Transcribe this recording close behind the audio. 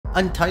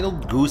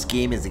Untitled Goose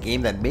Game is a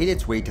game that made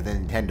its way to the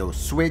Nintendo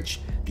Switch,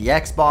 the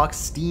Xbox,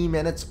 Steam,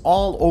 and it's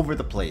all over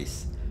the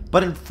place.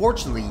 But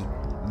unfortunately,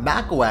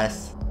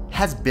 macOS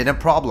has been a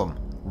problem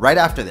right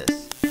after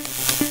this.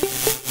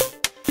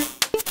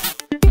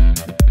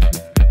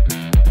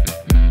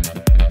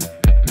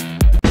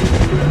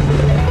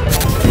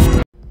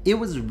 It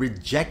was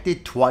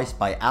rejected twice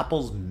by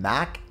Apple's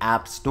Mac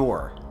App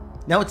Store.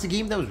 Now, it's a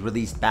game that was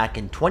released back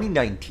in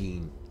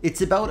 2019.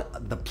 It's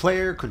about the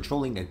player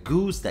controlling a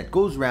goose that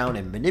goes around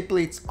and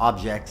manipulates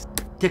objects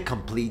to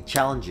complete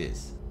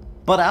challenges.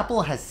 But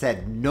Apple has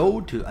said no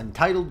to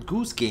Untitled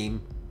Goose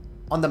Game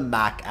on the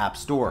Mac App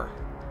Store.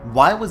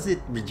 Why was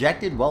it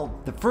rejected? Well,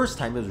 the first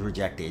time it was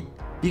rejected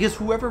because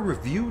whoever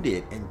reviewed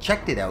it and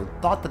checked it out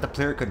thought that the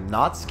player could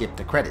not skip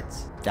the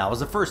credits. That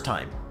was the first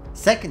time.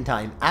 Second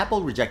time,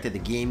 Apple rejected the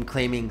game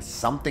claiming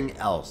something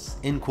else,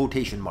 in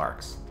quotation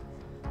marks.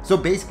 So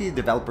basically the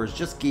developers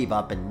just gave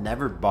up and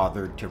never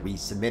bothered to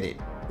resubmit it.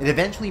 It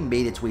eventually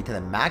made its way to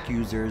the Mac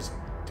users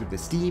through the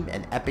Steam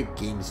and Epic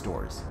game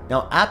stores.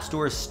 Now, App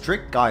Store's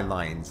strict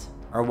guidelines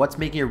are what's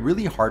making it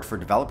really hard for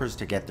developers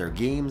to get their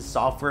games,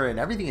 software, and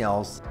everything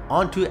else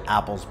onto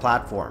Apple's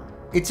platform.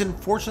 It's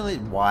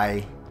unfortunate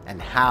why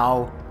and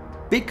how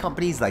big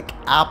companies like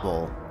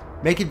Apple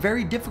make it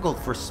very difficult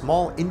for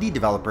small indie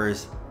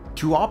developers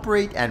to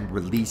operate and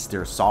release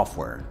their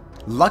software.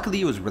 Luckily,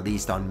 it was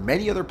released on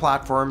many other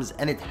platforms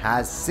and it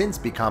has since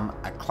become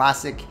a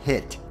classic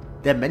hit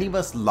that many of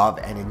us love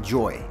and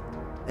enjoy,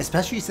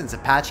 especially since a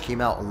patch came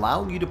out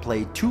allowing you to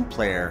play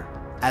 2-player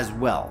as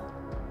well.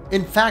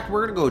 In fact,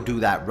 we're gonna go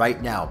do that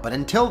right now, but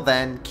until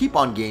then, keep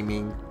on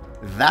gaming.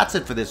 That's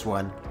it for this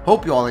one.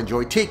 Hope you all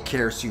enjoy. Take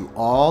care. See you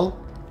all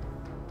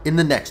in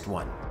the next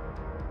one.